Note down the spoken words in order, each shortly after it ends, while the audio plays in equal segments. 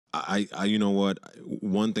you know what?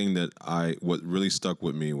 One thing that what really stuck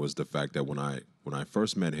with me was the fact that when I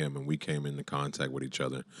first met him and we came into contact with each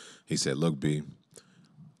other, he said, "Look, B,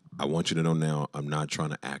 I want you to know now, I'm not trying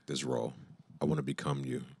to act this role. I want to become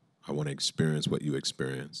you. I want to experience what you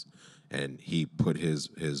experience." And he put his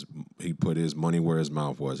money where his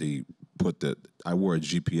mouth was. I wore a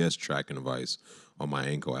GPS tracking device on my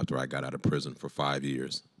ankle after I got out of prison for 5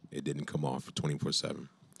 years. It didn't come off for 24/7.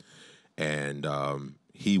 And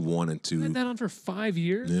he wanted to... You had that on for 5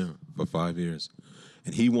 years? Yeah, for 5 years.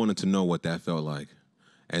 And he wanted to know what that felt like.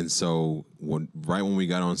 And so right when we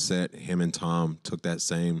got on set, him and Tom took that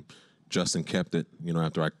same... Justin kept it,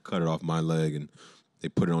 after I cut it off my leg, and they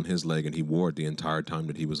put it on his leg, and he wore it the entire time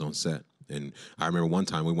that he was on set. And I remember one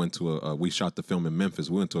time we went to we shot the film in Memphis.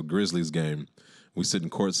 We went to a Grizzlies game. We sitting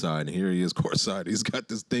courtside, and here he is courtside. He's got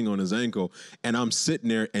this thing on his ankle, and I'm sitting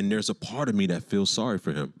there, and there's a part of me that feels sorry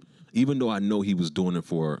for him. Even though I know he was doing it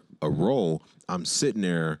for a role, I'm sitting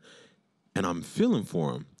there, and I'm feeling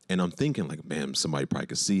for him. And I'm thinking, like, man, somebody probably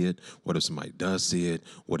could see it. What if somebody does see it?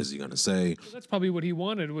 What is he going to say? Well, that's probably what he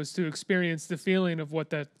wanted, was to experience the feeling of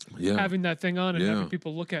what having that thing on and having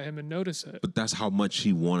people look at him and notice it. But that's how much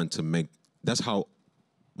he wanted to make, that's how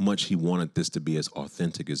much he wanted this to be as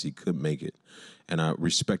authentic as he could make it. And I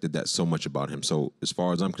respected that so much about him. So as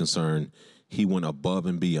far as I'm concerned, he went above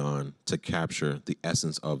and beyond to capture the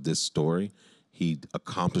essence of this story. He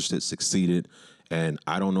accomplished it, succeeded. And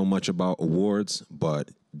I don't know much about awards, but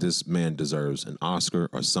this man deserves an Oscar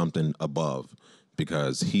or something above,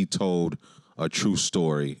 because he told a true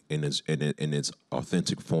story in its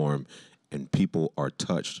authentic form, and people are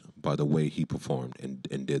touched by the way he performed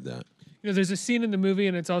and did that. There's a scene in the movie,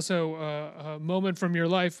 and it's also a moment from your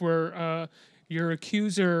life where your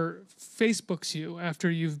accuser Facebooks you after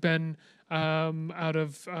you've been out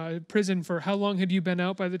of prison for... How long had you been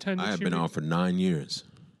out by the time? I had been out for 9 years.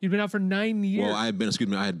 You'd been out for 9 years? Well, I had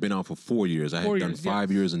been out for 4 years. I had done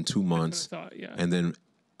 5 years and 2 months. That's what I thought, yeah. And then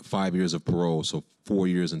 5 years of parole. So 4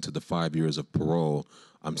 years into the 5 years of parole,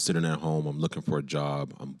 I'm sitting at home. I'm looking for a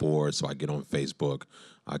job. I'm bored. So I get on Facebook.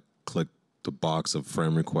 I click the box of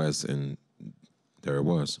friend requests, and there it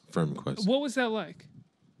was, friend requests. What was that like?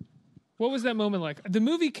 What was that moment like? The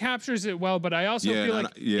movie captures it well, but I also feel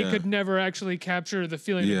like it could never actually capture the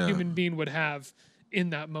feeling a human being would have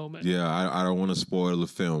in that moment. Yeah, I don't want to spoil the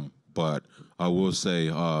film, but I will say...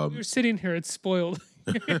 You're sitting here, it's spoiled.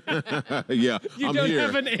 Yeah, I'm don't here.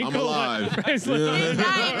 Have an ankle I'm alive.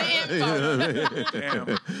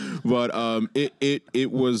 But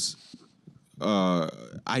it was...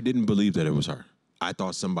 I didn't believe that it was her. I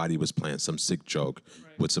thought somebody was playing some sick joke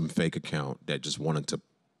with some fake account that just wanted to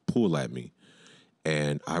pull at me.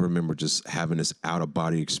 And I remember just having this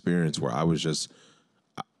out-of-body experience where I was just...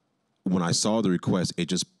 When I saw the request, it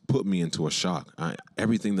just put me into a shock.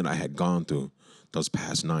 Everything that I had gone through those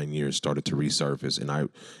past 9 years started to resurface, and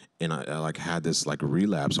I like had this like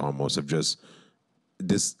relapse almost of just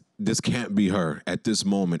this can't be her at this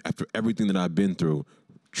moment after everything that I've been through,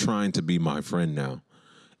 trying to be my friend now.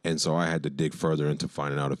 And so I had to dig further into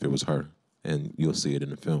finding out if it was her, and you'll see it in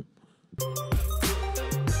the film.